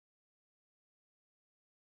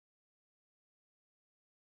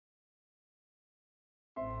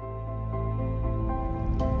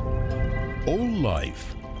All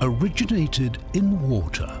life originated in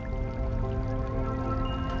water.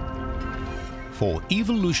 For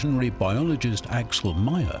evolutionary biologist Axel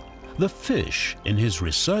Meyer, the fish in his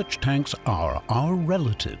research tanks are our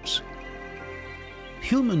relatives.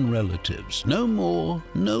 Human relatives, no more,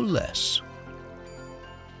 no less.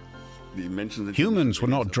 Humans were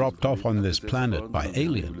not dropped off on this planet by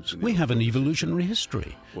aliens. We have an evolutionary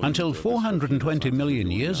history. Until 420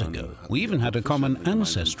 million years ago, we even had a common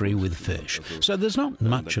ancestry with fish. So there's not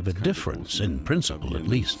much of a difference, in principle at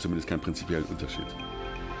least.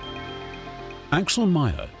 Axel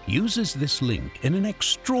Meyer uses this link in an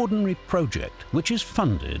extraordinary project which is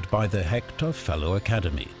funded by the Hector Fellow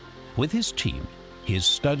Academy. With his team, he is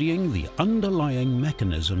studying the underlying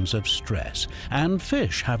mechanisms of stress, and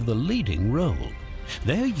fish have the leading role.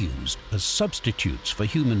 They're used as substitutes for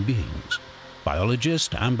human beings.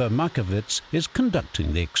 Biologist Makowicz is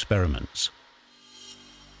conducting the experiments.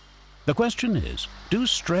 The question is, do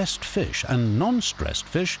stressed fish and non-stressed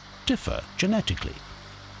fish differ genetically?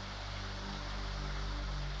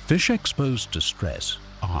 Fish exposed to stress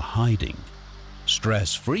are hiding.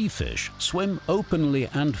 Stress-free fish swim openly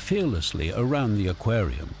and fearlessly around the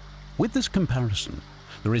aquarium. With this comparison,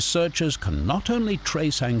 the researchers can not only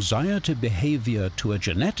trace anxiety behavior to a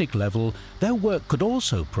genetic level, their work could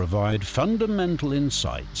also provide fundamental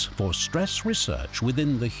insights for stress research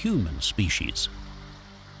within the human species.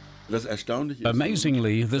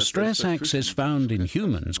 Amazingly, the stress axis found in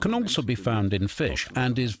humans can also be found in fish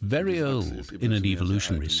and is very old in an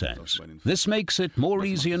evolutionary sense. This makes it more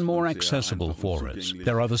easy and more accessible for us.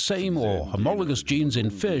 There are the same or homologous genes in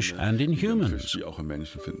fish and in humans.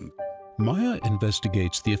 Meyer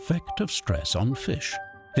investigates the effect of stress on fish.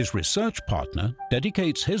 His research partner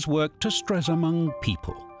dedicates his work to stress among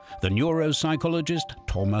people, the neuropsychologist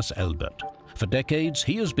Thomas Elbert. For decades,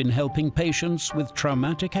 he has been helping patients with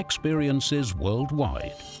traumatic experiences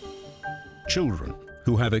worldwide. Children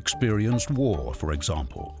who have experienced war, for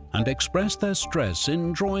example, and express their stress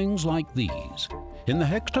in drawings like these. In the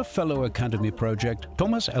Hector Fellow Academy project,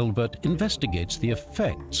 Thomas Elbert investigates the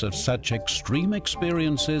effects of such extreme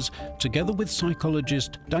experiences together with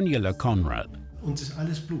psychologist Daniela Conrad.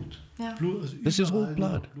 This is all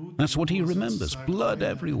blood. That's what he remembers, blood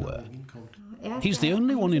everywhere. He's the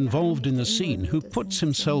only one involved in the scene who puts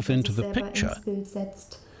himself into the picture.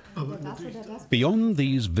 Beyond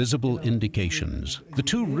these visible indications, the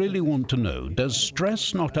two really want to know, does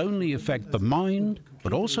stress not only affect the mind,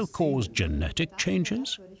 but also cause genetic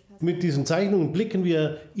changes? These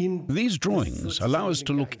drawings allow us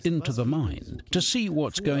to look into the mind, to see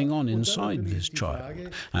what's going on inside this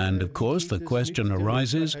child. And of course, the question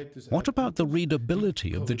arises, what about the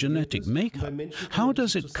readability of the genetic makeup? How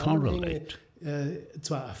does it correlate?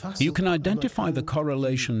 You can identify the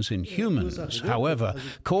correlations in humans. However,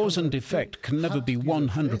 cause and effect can never be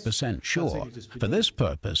 100% sure. For this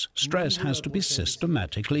purpose, stress has to be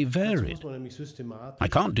systematically varied. I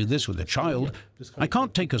can't do this with a child. I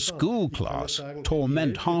can't take a school class,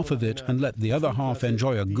 torment half of it and let the other half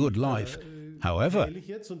enjoy a good life. However,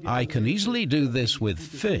 I can easily do this with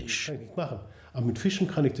fish.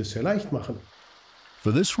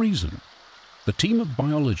 For this reason, the team of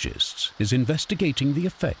biologists is investigating the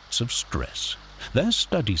effects of stress. Their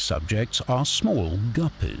study subjects are small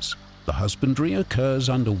guppies. The husbandry occurs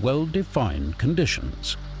under well-defined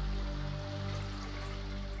conditions.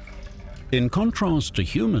 In contrast to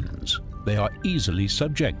humans, they are easily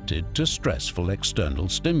subjected to stressful external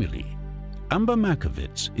stimuli.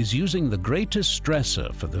 Makowicz is using the greatest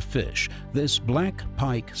stressor for the fish, this black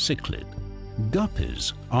pike cichlid.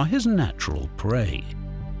 Guppies are his natural prey.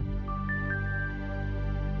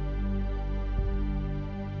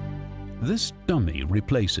 This dummy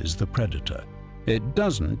replaces the predator. It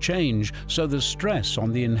doesn't change, so the stress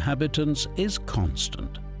on the inhabitants is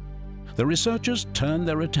constant. The researchers turn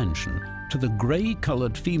their attention to the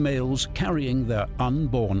grey-colored females carrying their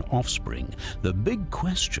unborn offspring. The big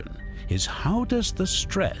question is, how does the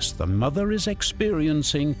stress the mother is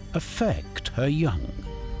experiencing affect her young?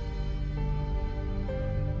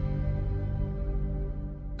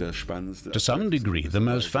 To some degree, the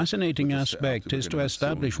most fascinating aspect is to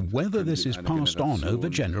establish whether this is passed on over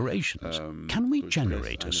generations. Can we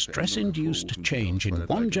generate a stress-induced change in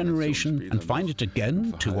one generation and find it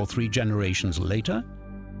again 2 or 3 generations later?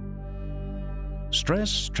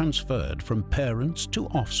 Stress transferred from parents to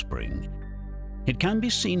offspring. It can be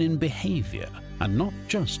seen in behavior and not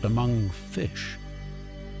just among fish.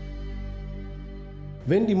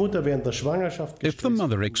 If the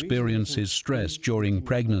mother experiences stress during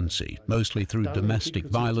pregnancy, mostly through domestic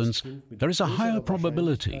violence, there is a higher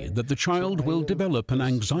probability that the child will develop an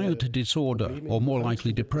anxiety disorder or more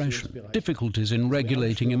likely depression, difficulties in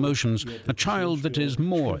regulating emotions, a child that is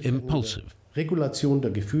more impulsive.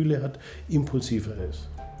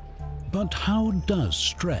 But how does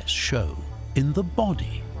stress show in the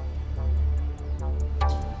body?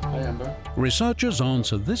 Researchers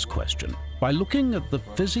answer this question by looking at the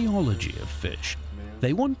physiology of fish.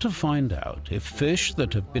 They want to find out if fish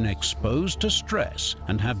that have been exposed to stress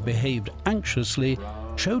and have behaved anxiously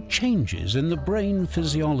show changes in the brain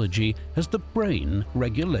physiology as the brain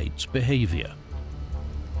regulates behavior.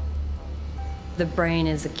 The brain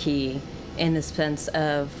is a key in the sense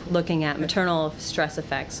of looking at maternal stress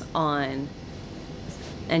effects on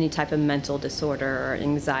any type of mental disorder or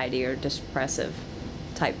anxiety or depressive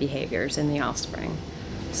type behaviors in the offspring.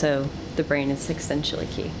 So the brain is essentially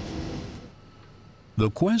key. The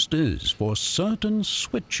quest is for certain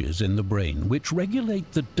switches in the brain which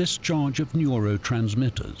regulate the discharge of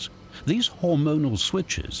neurotransmitters. These hormonal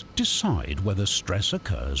switches decide whether stress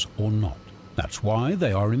occurs or not. That's why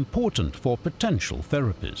they are important for potential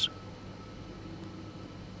therapies.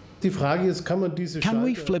 Can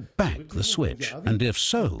we flip back the switch? And if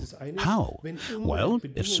so, how? Well,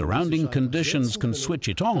 if surrounding conditions can switch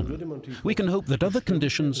it on, we can hope that other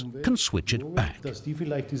conditions can switch it back.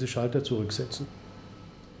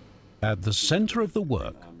 At the center of the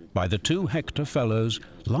work, by the two Hector fellows,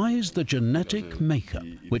 lies the genetic makeup,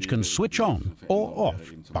 which can switch on or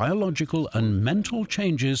off biological and mental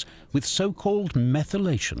changes with so-called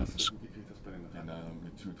methylations.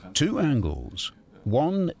 Two angles.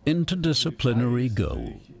 One interdisciplinary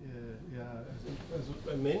goal.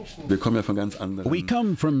 We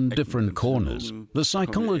come from different corners. The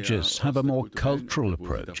psychologists have a more cultural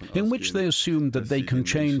approach, in which they assume that they can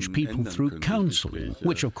change people through counseling,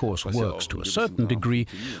 which of course works to a certain degree.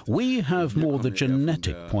 We have more the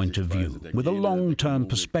genetic point of view, with a long-term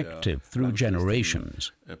perspective through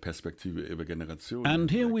generations.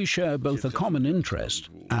 And here we share both a common interest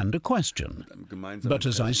and a question. But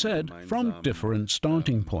as I said, from different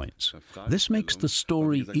starting points. This makes the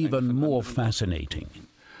story even more fascinating.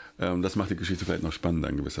 Das macht die Geschichte vielleicht noch spannender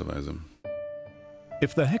in gewisser Weise.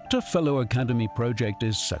 If the Hector Fellow Academy project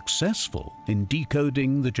is successful in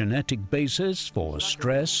decoding the genetic basis for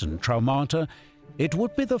stress and traumata, it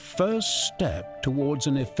would be the first step towards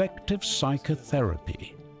an effective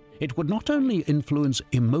psychotherapy. It would not only influence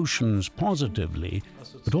emotions positively,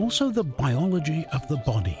 but also the biology of the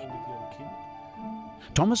body.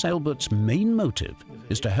 Thomas Elbert's main motive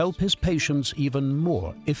is to help his patients even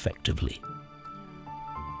more effectively.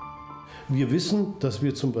 We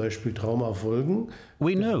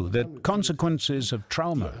know that consequences of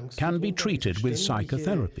trauma can be treated with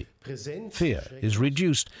psychotherapy. Fear is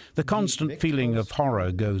reduced, the constant feeling of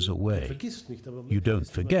horror goes away. You don't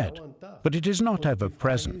forget, but it is not ever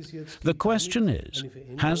present. The question is,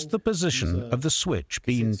 has the position of the switch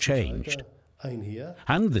been changed?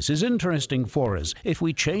 And this is interesting for us. If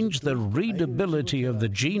we change the readability of the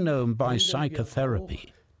genome by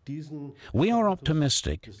psychotherapy, we are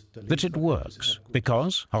optimistic that it works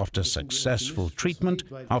because, after successful treatment,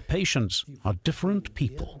 our patients are different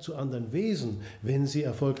people.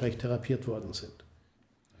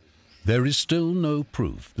 There is still no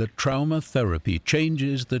proof that trauma therapy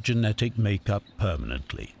changes the genetic makeup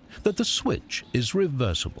permanently, that the switch is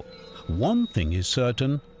reversible. One thing is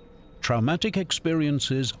certain: traumatic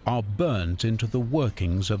experiences are burnt into the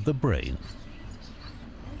workings of the brain.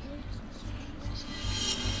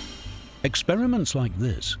 Experiments like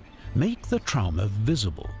this make the trauma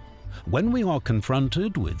visible. When we are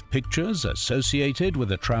confronted with pictures associated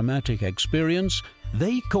with a traumatic experience,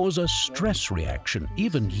 they cause a stress reaction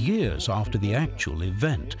even years after the actual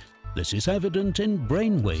event. This is evident in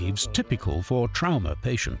brain waves typical for trauma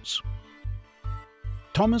patients.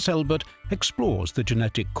 Thomas Elbert explores the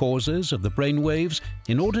genetic causes of the brain waves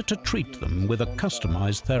in order to treat them with a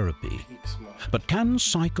customized therapy. But can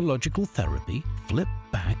psychological therapy flip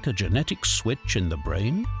back a genetic switch in the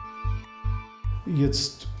brain?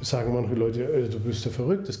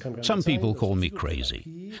 Some people call me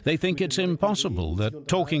crazy. They think it's impossible that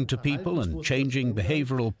talking to people and changing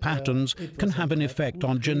behavioral patterns can have an effect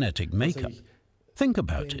on genetic makeup. Think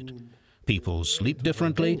about it. People sleep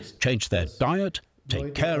differently, change their diet,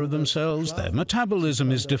 take care of themselves, their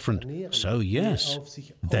metabolism is different. So yes,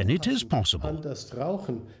 then it is possible.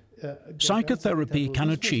 Psychotherapy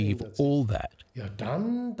can achieve all that.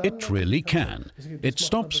 It really can. It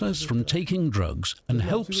stops us from taking drugs and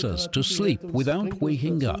helps us to sleep without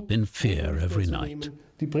waking up in fear every night.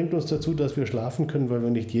 Die bringt uns dazu, dass wir schlafen können, weil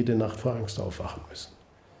wir nicht jede Nacht vor Angst aufwachen müssen.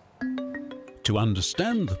 To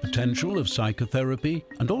understand the potential of psychotherapy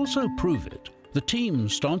and also prove it, the team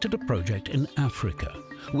started a project in Africa,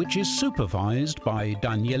 which is supervised by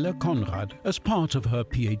Daniela Conrad as part of her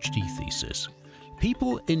PhD thesis.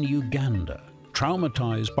 People in Uganda,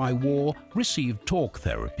 traumatized by war, receive talk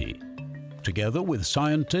therapy. Together with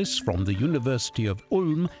scientists from the University of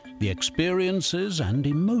Ulm, the experiences and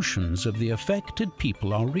emotions of the affected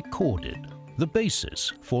people are recorded, the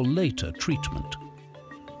basis for later treatment.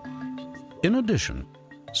 In addition,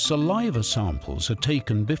 saliva samples are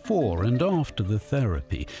taken before and after the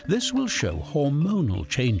therapy. This will show hormonal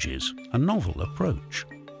changes, a novel approach.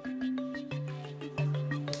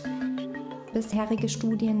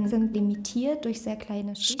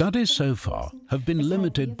 Studies so far have been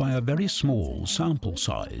limited by a very small sample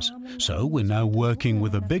size, so we're now working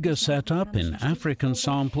with a bigger setup in African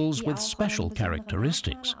samples with special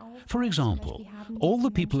characteristics. For example, all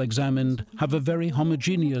the people examined have a very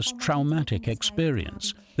homogeneous traumatic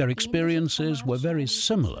experience. Their experiences were very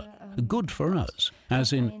similar, good for us,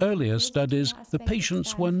 as in earlier studies the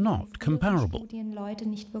patients were not comparable.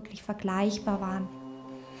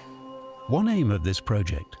 One aim of this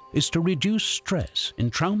project is to reduce stress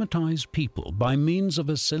in traumatized people by means of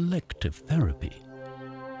a selective therapy.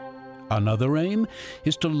 Another aim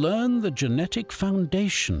is to learn the genetic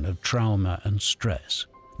foundation of trauma and stress.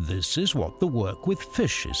 This is what the work with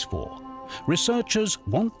fish is for. Researchers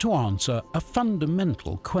want to answer a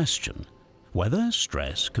fundamental question: whether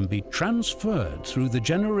stress can be transferred through the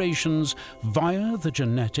generations via the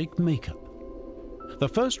genetic makeup. The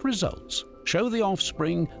first results show the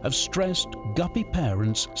offspring of stressed, guppy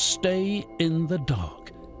parents stay in the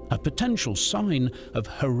dark, a potential sign of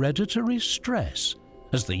hereditary stress,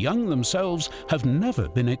 as the young themselves have never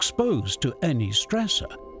been exposed to any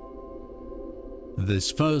stressor.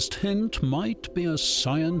 This first hint might be a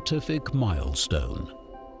scientific milestone.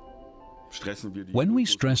 When we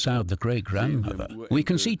stress out the great-grandmother, we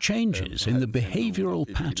can see changes in the behavioral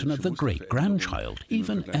pattern of the great-grandchild,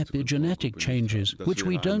 even epigenetic changes which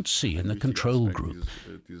we don't see in the control group.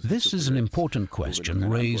 This is an important question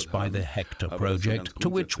raised by the Hector project, to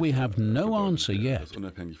which we have no answer yet.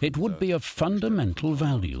 It would be of fundamental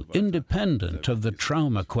value, independent of the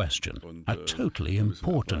trauma question, a totally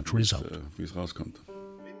important result.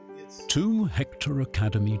 Two Hector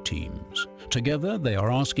Academy teams. Together they are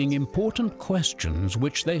asking important questions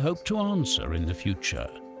which they hope to answer in the future.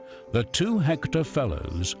 The two Hector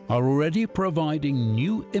Fellows are already providing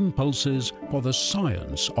new impulses for the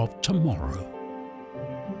science of tomorrow.